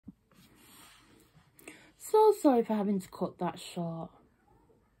So sorry for having to cut that short.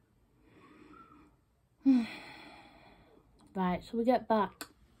 Right, so we get back.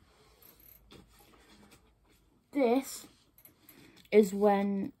 This is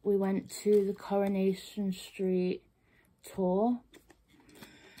when we went to the Coronation Street tour.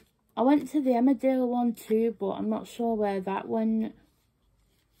 I went to the Emmerdale one too, but I'm not sure where that went.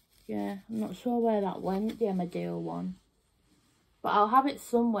 Yeah, I'm not sure where that went, the Emmerdale one. But I'll have it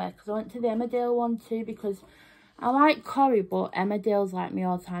somewhere, because I went to the Emmerdale one too, because I like Corrie, but Emmerdale's like my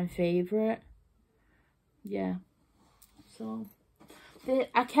all-time favourite. Yeah. So,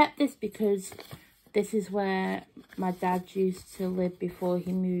 I kept this because this is where my dad used to live before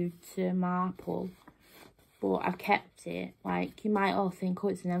he moved to Marple. But I kept it. Like, you might all think, oh,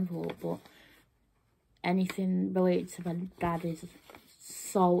 it's an envelope, but anything related to my dad is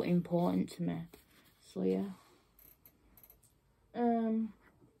so important to me. So, yeah.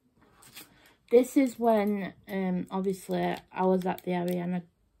 This is when, obviously, I was at the Ariana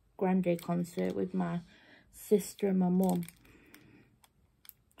Grande concert with my sister and my mum.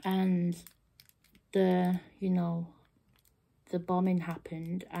 And the bombing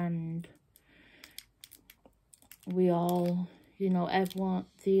happened, and we all, everyone,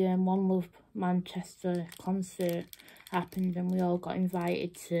 the One Love Manchester concert happened, and we all got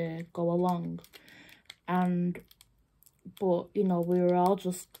invited to go along. But, we were all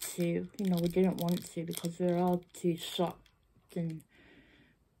just too, we didn't want to, because we were all too shocked and,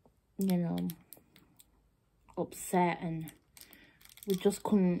 upset, and we just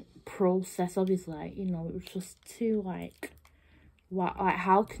couldn't process, obviously, like, it was just too, like, what, like,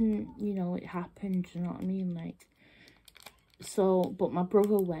 how can, it happen, do you know what I mean, like, so, but my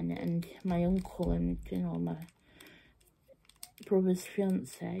brother went, and my uncle, and, my brother's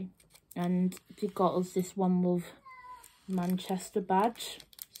fiance, and they got us this One Love Manchester badge,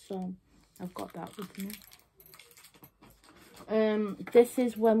 so I've got that with me. This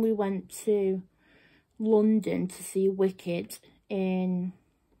is when we went to London to see Wicked in,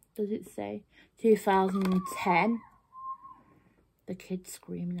 does it say, 2010. The kids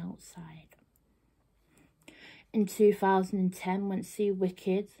screaming outside. In 2010, went to see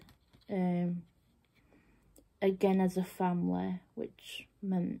Wicked, again as a family, which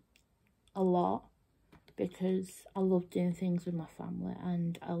meant a lot, because I love doing things with my family,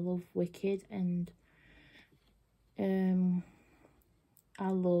 and I love Wicked, and I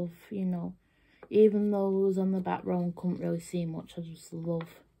love, even though I was on the back row and couldn't really see much, I just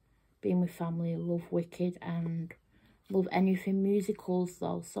love being with family. I love Wicked, and love anything musicals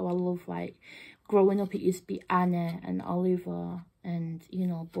though. So I love, like, growing up it used to be Anna and Oliver, and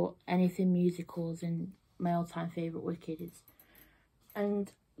but anything musicals, and my all-time favourite Wicked is.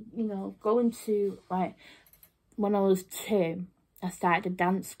 And going to, like, when I was 2, I started a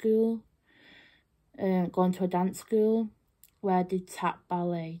dance school, going to a dance school where I did tap,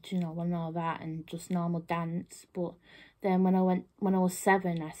 ballet, and all that, and just normal dance. But then when I was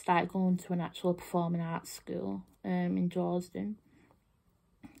 7, I started going to an actual performing arts school in Dresden,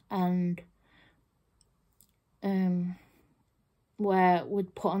 and where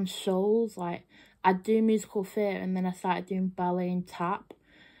we'd put on shows, like, I'd do musical theatre, and then I started doing ballet and tap,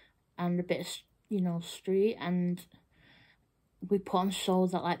 and a bit of, street, and we put on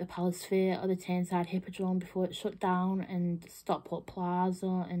shows at, like, the Palace Theatre or the Tameside Hippodrome before it shut down, and Stockport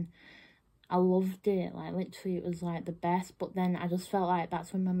Plaza, and I loved it. Like, literally, it was, like, the best. But then I just felt like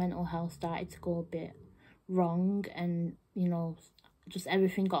that's when my mental health started to go a bit wrong, and, just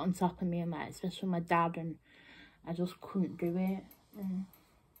everything got on top of me, and, like, especially my dad, and I just couldn't do it. And,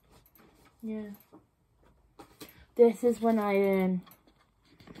 yeah. This is when I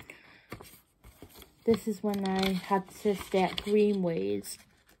had to stay at Greenways,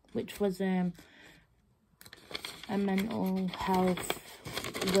 which was a mental health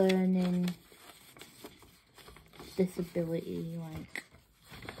learning disability, like,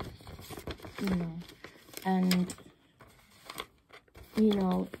 and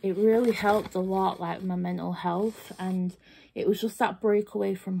it really helped a lot, like, my mental health, and it was just that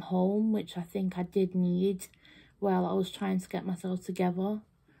breakaway from home, which I think I did need while I was trying to get myself together,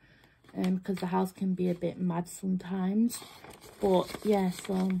 because the house can be a bit mad sometimes. But yeah,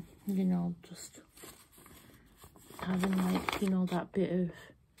 so just having, like, that bit of,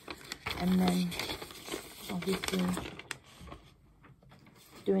 and then obviously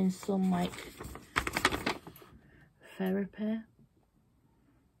doing some, like, therapy,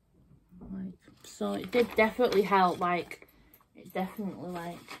 like, so it did definitely help. Like, it definitely,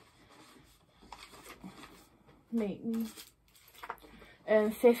 like, make me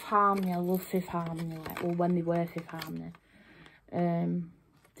Fifth Harmony. I love Fifth Harmony, like, well, when they were Fifth Harmony,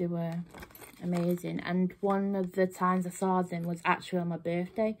 they were amazing. And one of the times I saw them was actually on my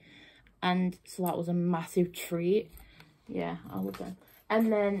birthday, and so that was a massive treat. Yeah, I love them.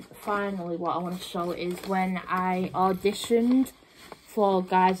 And then finally what I want to show is when I auditioned for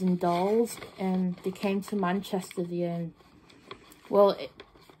Guys and Dolls, and they came to Manchester. There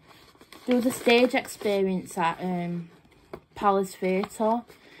was a stage experience at Palace Theatre,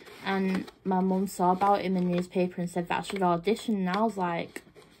 and my mum saw about it in the newspaper and said that I should audition, and I was like,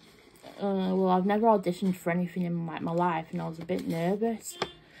 well, I've never auditioned for anything in my life, and I was a bit nervous,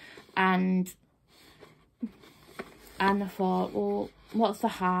 and I thought, well, what's the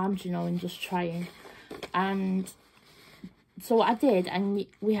harm, you know, in just trying? And so what I did, and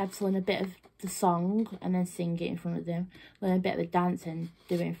we had to learn a bit of the song and then sing it in front of them, learn a bit of the dance and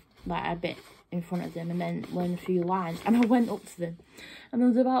doing like a bit in front of them, and then learn a few lines. And I went up to them, and there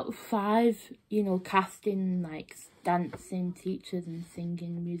was about 5, you know, casting, like dancing teachers and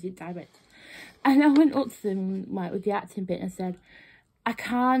singing music directors. And I went up to them like with the acting bit and said, I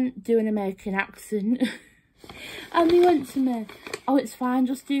can't do an American accent. And they went to me, oh, it's fine,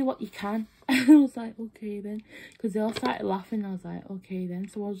 just do what you can. And I was like, okay then, because they all started laughing. I was like, okay then.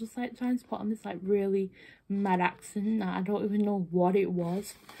 So I was just like trying to put on this like really mad accent that I don't even know what it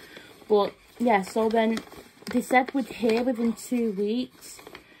was. But yeah, so then they said we'd hear within 2 weeks,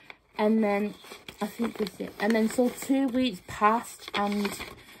 and then I think this is it. And then so 2 weeks passed, and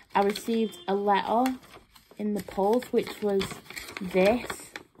I received a letter in the post, which was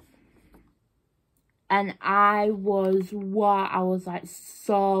this. And I was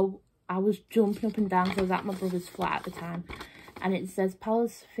jumping up and down because I was at my brother's flat at the time. And it says,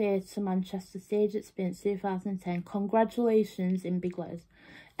 Palace Theatre Manchester Stage Experience 2010. Congratulations, in big letters.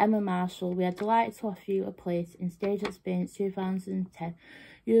 Emma Marshall, we are delighted to offer you a place in Stage Experience 2010.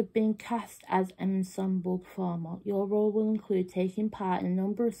 You have been cast as an ensemble performer. Your role will include taking part in a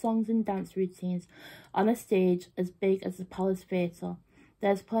number of songs and dance routines on a stage as big as the Palace Theatre.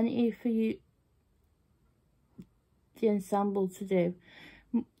 There's plenty for you, the ensemble, to do.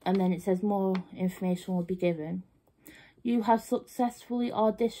 And then it says more information will be given. You have successfully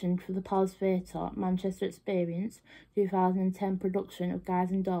auditioned for the Palace Theatre Manchester Experience 2010 production of Guys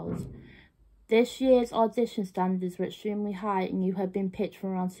and Dolls. This year's audition standards were extremely high, and you have been picked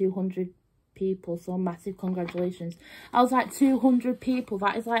from around 200 people, so massive congratulations. I was like, 200 people,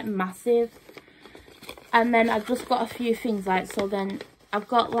 that is like massive. And then I've just got a few things, like, so then I've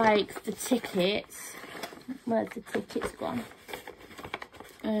got like the tickets. Where's the tickets gone?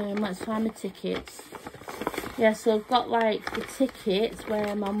 Let's find the tickets. Yeah, so I've got like the tickets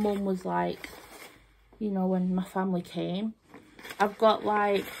where my mum was like, you know, when my family came. I've got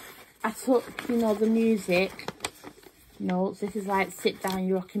like, I took, you know, the music notes. This is like Sit Down,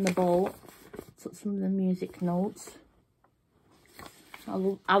 You're Rocking the Boat. Took some of the music notes. That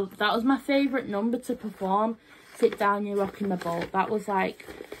was my favourite number to perform. Sit Down, You're Rocking the Boat. That was like,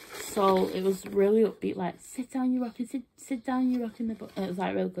 so it was really upbeat, like sit down, you're rocking, sit down, you're rocking the boat. It was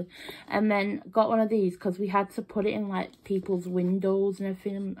like really good. And then got one of these because we had to put it in like people's windows and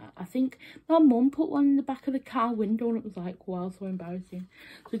everything. I think my mum put one in the back of the car window, and it was like, wow, so embarrassing.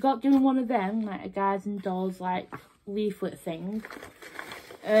 So we got doing one of them, like a Guys and Dolls like leaflet thing.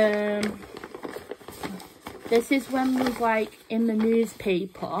 This is when we was like in the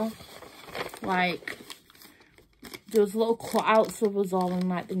newspaper, like there was little cutouts of us all in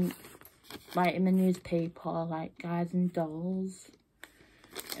like in the newspaper, like Guys and Dolls.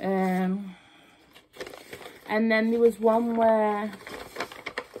 And then there was one where,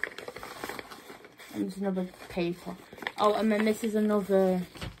 and there's another paper. Oh, and then this is another,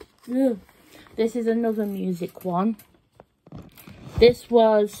 this is another music one. This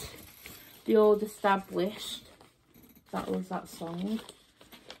was The Old Established. That was that song.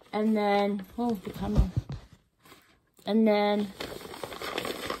 And then, oh, the camera. And then,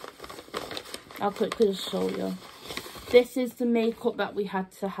 I'll quickly just show you. This is the makeup that we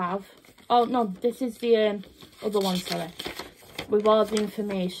had to have. Oh, no, this is the other one, sorry. With all the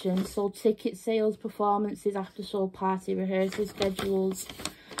information. So, ticket sales, performances, after show party, rehearsal schedules,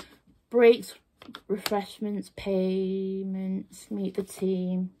 breaks, refreshments, payments, meet the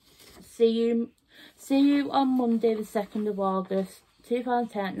team. See you on Monday, the 2nd of August,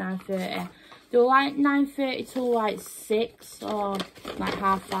 2010 at 9:30. They were like 9:30 till like 6 or like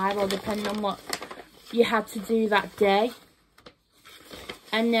 5:30, or depending on what you had to do that day.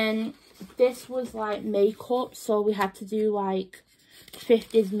 And then this was like makeup, so we had to do like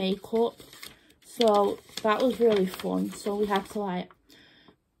 50s makeup. So that was really fun. So we had to like,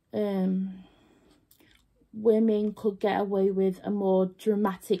 women could get away with a more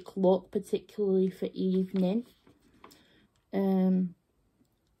dramatic look, particularly for evening.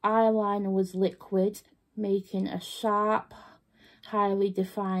 eyeliner was liquid, making a sharp, highly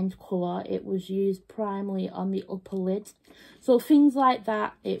defined colour. It was used primarily on the upper lid. So things like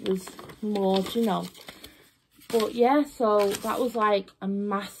that, it was more, you know. But yeah, so that was like a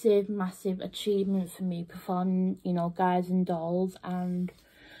massive, massive achievement for me, performing, you know, Guys and Dolls. And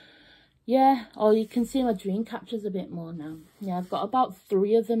yeah, oh, you can see my dream captures a bit more now. Yeah, I've got about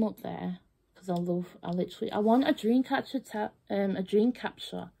 3 of them up there. Because I want a dream capture tattoo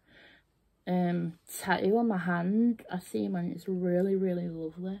on my hand. I see them and it's really, really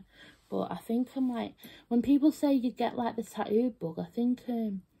lovely. But I think I'm like, when people say you get like the tattoo bug, I think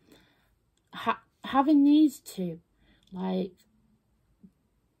having these 2, like,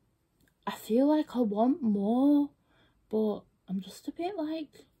 I feel like I want more, but I'm just a bit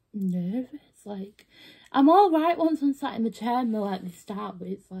like nervous. Like, I'm all right once I'm sat in the chair and they're like, they start, but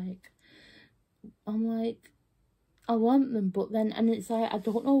it's like, I'm like, I want them, but then, and it's like, I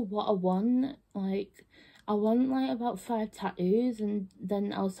don't know what I want. Like, I want like about 5 tattoos, and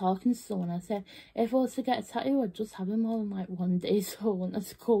then I was talking to someone, I said, if I was to get a tattoo, I'd just have them all in like one day, so I wanted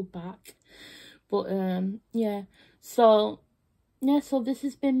to go back. But, yeah, so this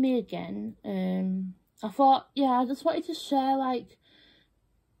has been me again. I thought, yeah, I just wanted to share like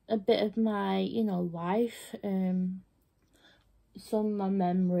a bit of my, you know, life, some of my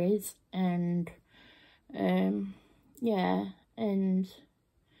memories, and yeah, and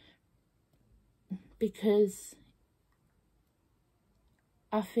because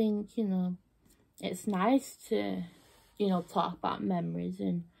I think, you know, it's nice to, you know, talk about memories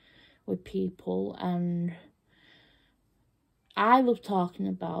and with people, and I love talking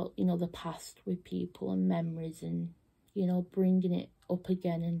about, you know, the past with people and memories, and, you know, bringing it up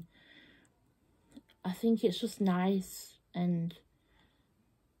again. And I think it's just nice, and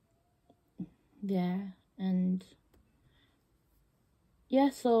yeah, and yeah,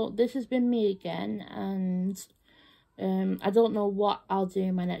 so this has been me again, and I don't know what I'll do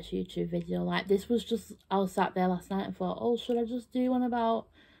in my next YouTube video. Like, this was just, I was sat there last night and thought, oh, should I just do one about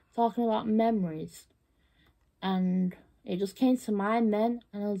talking about memories? And it just came to mind then,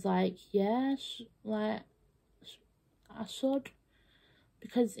 and I was like, yeah, I should,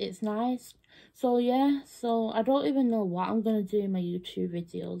 because it's nice. So yeah, so I don't even know what I'm gonna do in my YouTube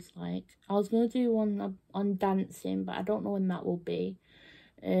videos. Like, I was gonna do one on dancing, but I don't know when that will be.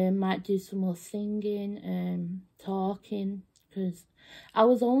 Might do some more singing, talking, because I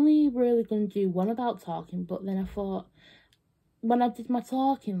was only really going to do one about talking, but then I thought, when I did my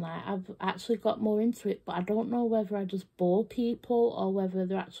talking, like, I've actually got more into it, but I don't know whether I just bore people, or whether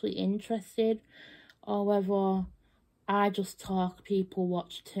they're actually interested, or whether I just talk, people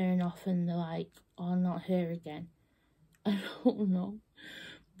watch, turn off, and they're like, oh, not here again. I don't know.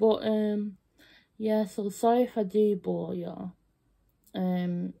 But, yeah, so sorry if I do bore you.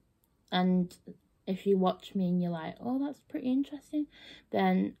 And if you watch me and you're like, oh, that's pretty interesting,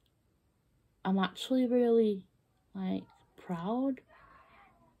 then I'm actually really, like, proud.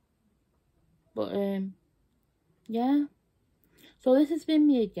 But, yeah. So this has been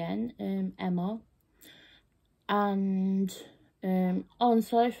me again, Emma. And, oh, I'm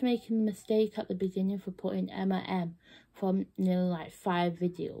sorry for making the mistake at the beginning for putting Emma M for nearly, like, 5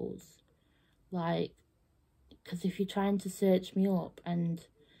 videos. Like, because if you're trying to search me up and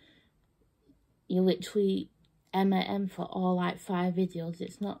you literally Emma M for all like 5 videos,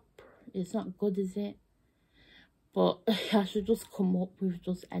 it's not good, is it? But I should just come up with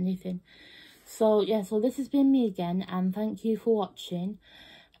just anything. So yeah, so this has been me again, and thank you for watching.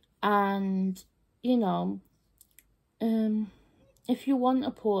 And you know, if you want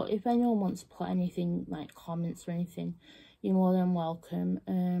to put, if anyone wants to put anything like comments or anything, you're more than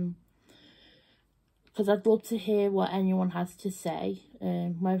welcome. Because I'd love to hear what anyone has to say,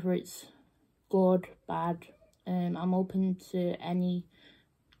 whether it's good, bad. I'm open to any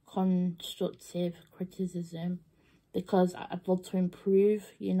constructive criticism, because I'd love to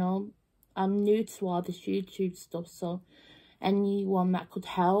improve, you know. I'm new to all this YouTube stuff, so anyone that could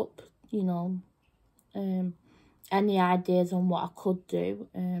help, you know, any ideas on what I could do,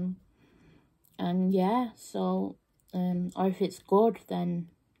 and yeah, so, or if it's good, then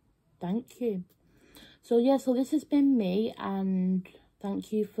thank you. So yeah, so this has been me, and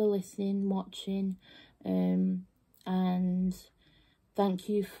thank you for listening, watching, and thank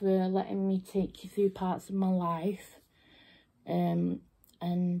you for letting me take you through parts of my life, and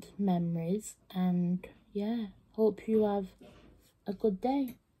memories. And yeah, hope you have a good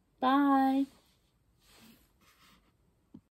day. Bye.